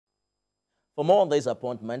For more on these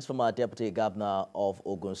appointments, from our Deputy Governor of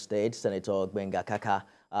Ogun State, Senator Gbenga Kaka,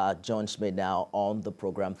 joins me now on the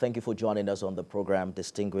program. Thank you for joining us on the program,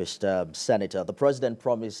 distinguished Senator. The President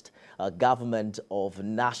promised a government of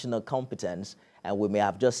national competence, and we may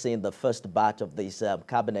have just seen the first batch of this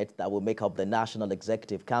cabinet that will make up the National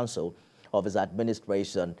Executive Council of his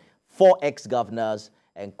administration. 4 ex-governors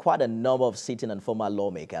and quite a number of sitting and former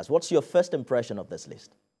lawmakers. What's your first impression of this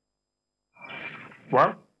list?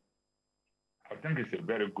 Well, I think it's a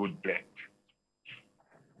very good blend.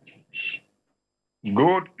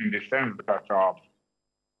 Good in the sense that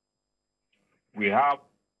we have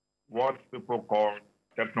what people call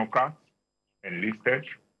technocrats enlisted,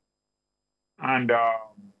 and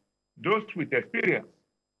those with experience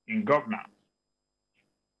in governance.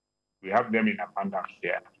 We have them in abundance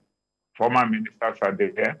here. Former ministers are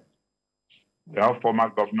there. We have former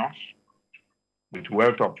governors with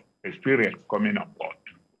wealth of experience coming on board.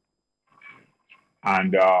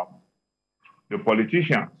 And the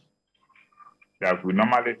politicians that we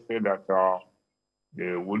normally say that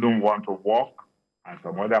they wouldn't want to work, and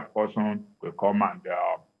some other person will come and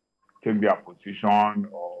take their position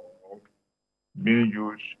or being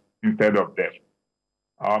used instead of them.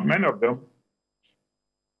 Many of them,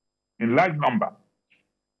 in large number,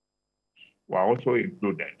 were also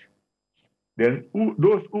included. Then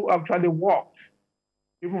those who actually worked,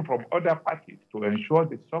 even from other parties, to ensure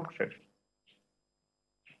the success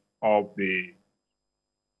of the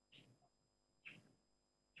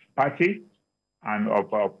party and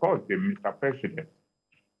of course, the Mr. President.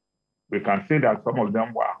 We can say that some of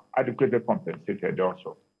them were adequately compensated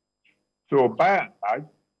also. So by and large,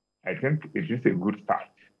 I think it is a good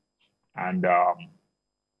start. And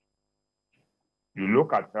you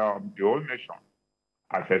look at the whole nation,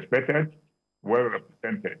 as expected, well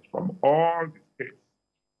represented from all the states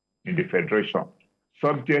in the Federation,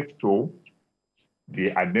 subject to the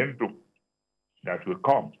addendum that will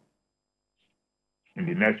come in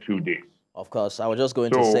the next few days. Of course, I was just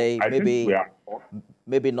going to say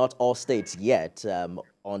maybe not all states yet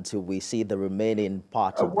until we see the remaining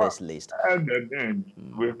parts of this list. And then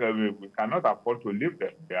we cannot afford to leave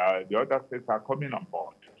them. The other states are coming on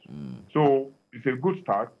board. So it's a good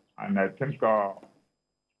start, and I think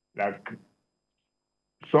like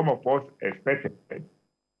some of us expected,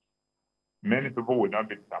 many people will not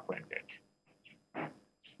be disappointed.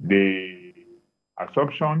 The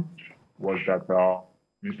assumption was that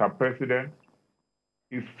Mr. President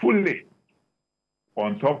is fully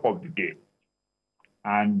on top of the game.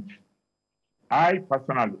 And I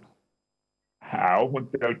personally, I often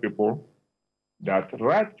tell people that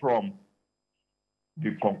right from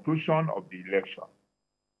the conclusion of the election,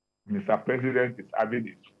 Mr. President is having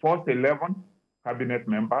his first 11 cabinet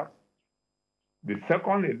members, the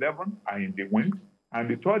second 11 are in the wings, and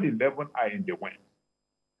the third 11 are in the wings.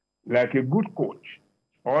 Like a good coach,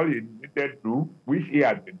 all he needed to do, which he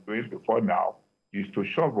had been doing before now, is to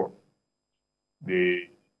shovel the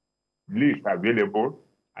list available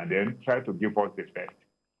and then try to give us the best.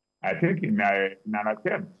 I think in an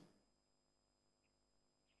attempt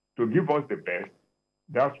to give us the best,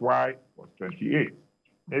 that's why it was 28.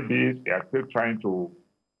 Maybe they are still trying to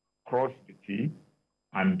cross the T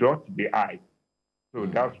and dot the I. So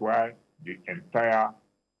that's why the entire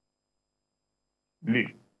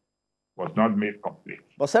list was not made complete.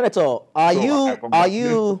 But Senator, are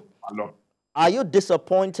you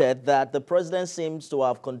disappointed that the president seems to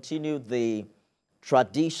have continued the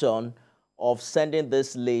tradition of sending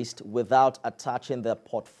this list without attaching their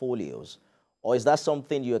portfolios? Or is that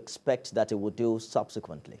something you expect that it will do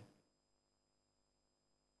subsequently?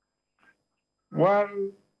 Well,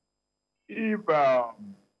 if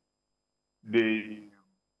the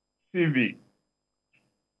CV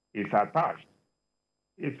is attached,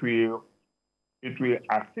 it will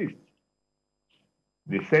assist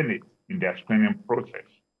the Senate in their screening process.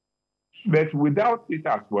 But without it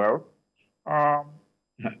as well,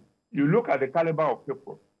 you look at the caliber of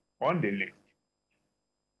people on the list.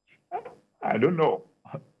 I don't know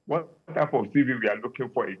what type of CV we are looking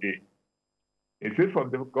for again. Is it from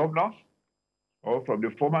the governors, or from the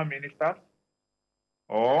former ministers,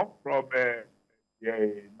 or from the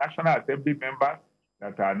National Assembly members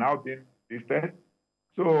that are now being listed?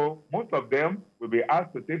 So most of them will be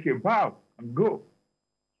asked to take a bow and go.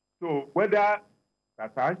 So whether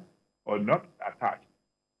attached or not attached,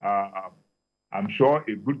 I'm sure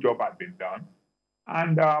a good job has been done.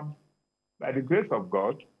 And by the grace of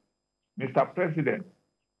God, Mr. President,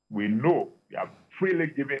 we know we have freely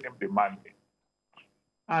given him the mandate.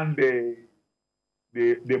 And the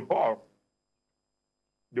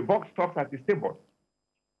buck stops at his table.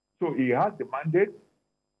 So he has the mandate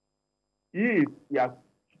he has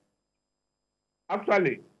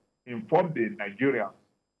actually informed the Nigerians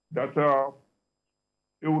that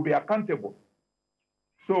he will be accountable.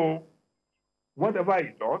 So whatever he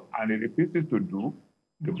does and he refuses to do,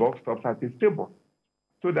 the buck stops at his table.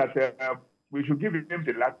 So that we should give him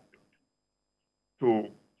the latitude to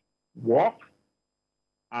walk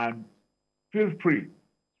and feel free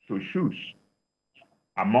to choose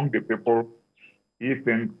among the people he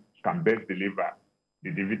thinks can best deliver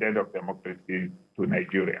the dividend of democracy to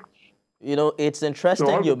Nigerians. You know, it's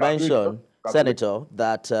interesting you mentioned, Senator,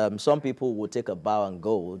 that some people will take a bow and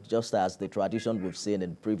go, just as the tradition we've seen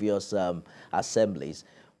in previous assemblies.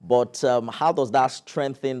 But how does that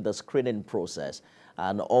strengthen the screening process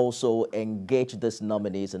and also engage these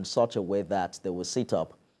nominees in such a way that they will sit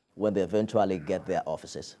up when they eventually get their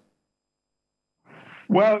offices?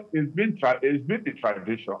 Well, it's been the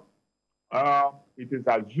tradition. It is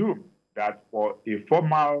assumed that for a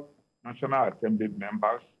formal National Assembly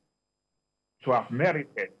member to have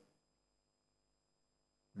merited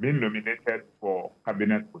being nominated for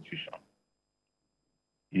cabinet position,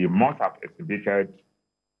 he must have exhibited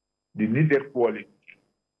the needed quality,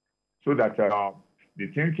 so that the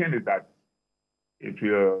thinking is that it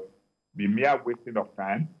will be mere wasting of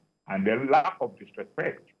time and the lack of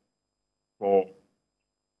disrespect for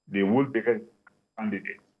the would-be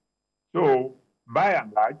candidate. So, by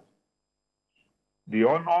and large, the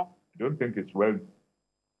honor, I don't think it's well.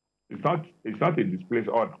 It's not a displaced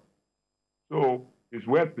honor. So it's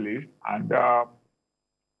well placed, and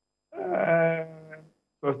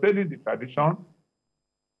sustaining the tradition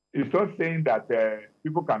is not saying that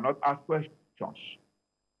people cannot ask questions.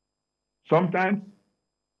 Sometimes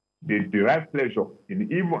they derive pleasure in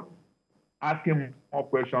even asking more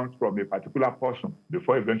questions from a particular person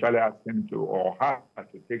before eventually asking to or her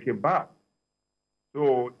to take a bath.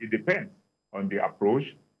 So it depends on the approach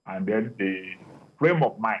and then the frame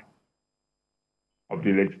of mind of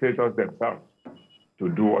the legislators themselves to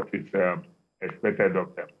do what is expected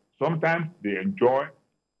of them. Sometimes they enjoy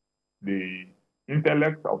the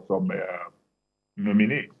intellect of some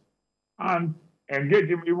nominees and engage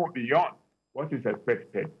him even beyond what is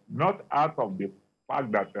expected, not out of the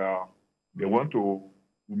fact that they want to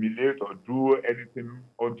humiliate or do anything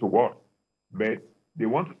untoward, but they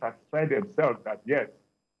want to satisfy themselves that, yes,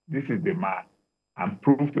 this is the man, and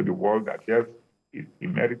prove to the world that, yes,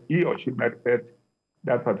 he or she merited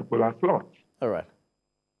that particular slot. All right.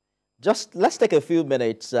 Just let's take a few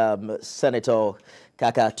minutes, Senator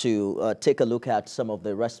Kaka, to take a look at some of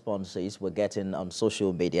the responses we're getting on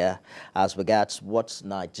social media as regards what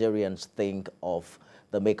Nigerians think of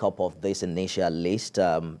the makeup of this initial list.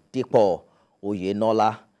 Dipo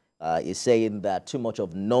Oyenola is saying that too much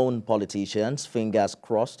of known politicians, fingers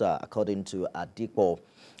crossed, according to Adipo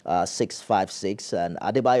 656. And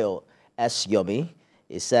Adebayo S. Yomi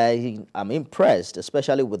is saying, I'm impressed,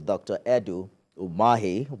 especially with Dr. Edu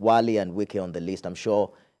Umahi, Wali, and Wiki on the list. I'm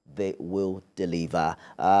sure they will deliver.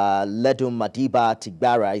 Ledum Madiba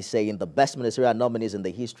Tigbara is saying the best ministerial nominees in the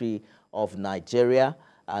history of Nigeria.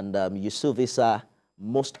 And Yusuf Issa,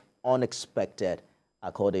 most unexpected,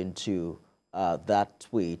 according to that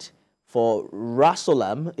tweet. For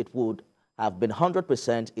Rasolam, it would have been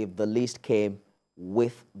 100% if the list came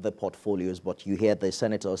with the portfolios. But you hear the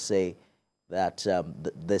senators say that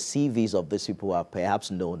the CVs of these people are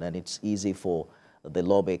perhaps known, and it's easy for the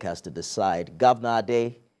lawmakers to decide. Governor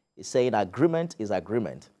Ade is saying agreement is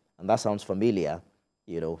agreement, and that sounds familiar,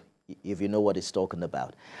 you know, if you know what he's talking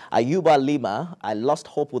about. Ayuba Lima, I lost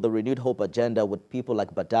hope with the renewed hope agenda with people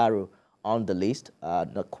like Badaru on the list.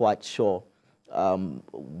 Not quite sure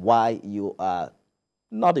why you are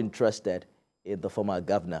not interested in the former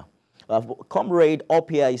governor. Comrade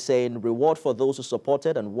Opia is saying reward for those who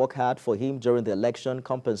supported and worked hard for him during the election,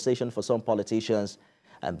 compensation for some politicians.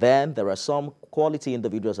 And then there are some quality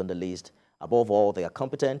individuals on the list. Above all, they are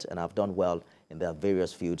competent and have done well in their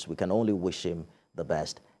various fields. We can only wish him the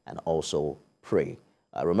best and also pray.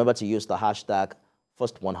 Remember to use the hashtag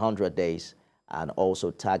first 100 days and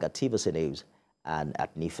also tag at TVC News and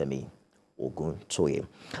at Nifemi Oguntoye.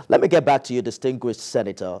 Let me get back to you, distinguished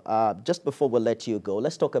senator. Just before we let you go,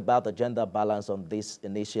 let's talk about the gender balance on this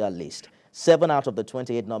initial list. 7 out of the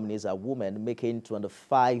 28 nominees are women, making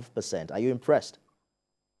 25%. Are you impressed?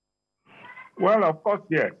 Well, of course,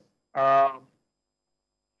 yes.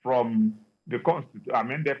 From the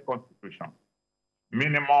amended constitution,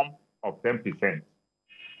 minimum of 10%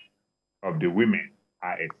 of the women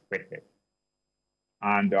are expected.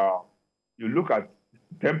 And you look at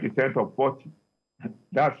 10% of 40,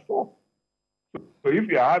 that's 4. So if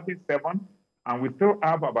you are having 7, and we still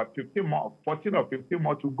have about 15 more, 14 or 15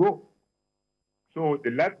 more to go. So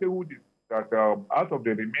the likelihood is that out of the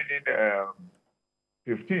remaining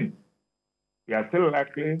 15, we are still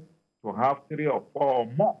likely to have 3 or 4 or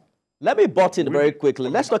more. Let me butt in very quickly.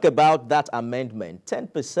 Let's talk about that amendment,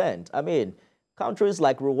 10%. I mean, countries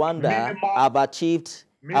like Rwanda have achieved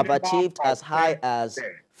as high as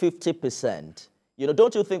 50%. You know,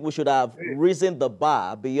 don't you think we should have risen the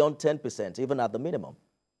bar beyond 10%, even at the minimum?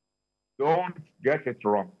 Don't get it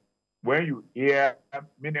wrong. When you hear a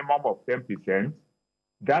minimum of 10%,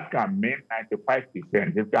 that can mean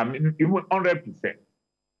 95%. It can mean even 100%.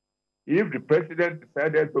 If the president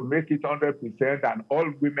decided to make it 100% and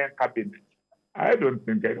all women cabinet, I don't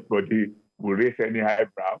think anybody will raise any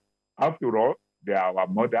eyebrow. After all, they are our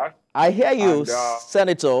mothers. I hear you,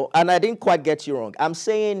 Senator, and I didn't quite get you wrong. I'm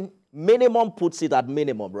saying minimum puts it at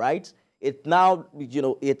minimum, right? It now, you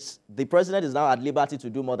know, the president is now at liberty to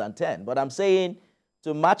do more than 10. But I'm saying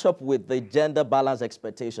to match up with the gender balance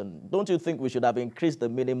expectation, don't you think we should have increased the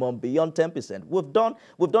minimum beyond 10%? We've done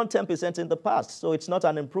 10% in the past, so it's not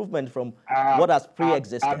an improvement from what has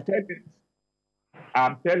pre-existed.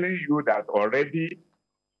 I'm telling you that already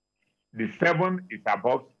the 7 is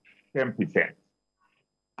above 10%.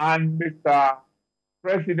 And Mr.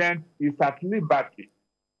 President is at liberty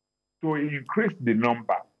to increase the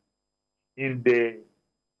number in the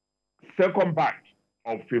second batch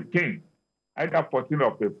of 15, either 14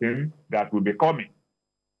 or 15 that will be coming.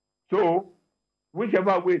 So,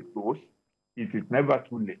 whichever way it goes, it is never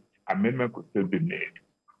too late. Amendment could still be made.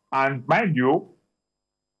 And mind you,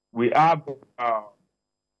 we have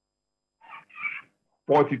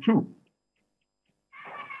 42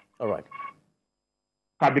 all right,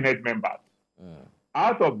 cabinet members.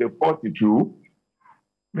 Out of the 42,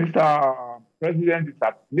 Mr. President is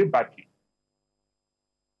at liberty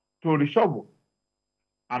to reshuffle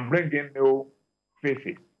and bring in new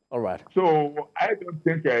faces. All right. So I don't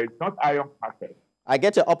think it's not iron curtain. I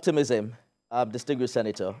get your optimism, distinguished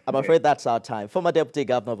Senator. I'm afraid that's our time. Former Deputy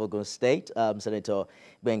Governor of Ogun State, Senator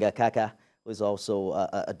Gbenga Kaka, who is also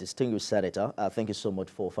a distinguished senator. Thank you so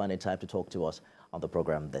much for finding time to talk to us on the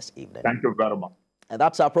program this evening. Thank you very much. And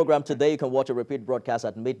that's our program today. You can watch a repeat broadcast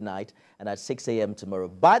at midnight and at 6 a.m. tomorrow.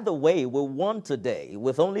 By the way, we won today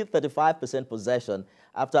with only 35% possession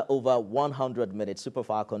after over 100 minutes. Super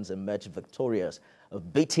Falcons emerged victorious,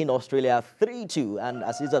 beating Australia 3-2. And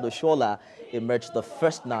Aziza Doshola emerged the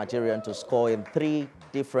first Nigerian to score in 3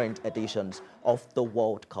 different editions of the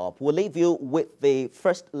World Cup. We'll leave you with the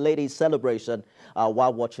First Lady's celebration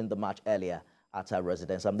while watching the match earlier at our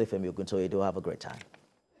residence. I'm Nifemi Oguntoye. Do have a great time.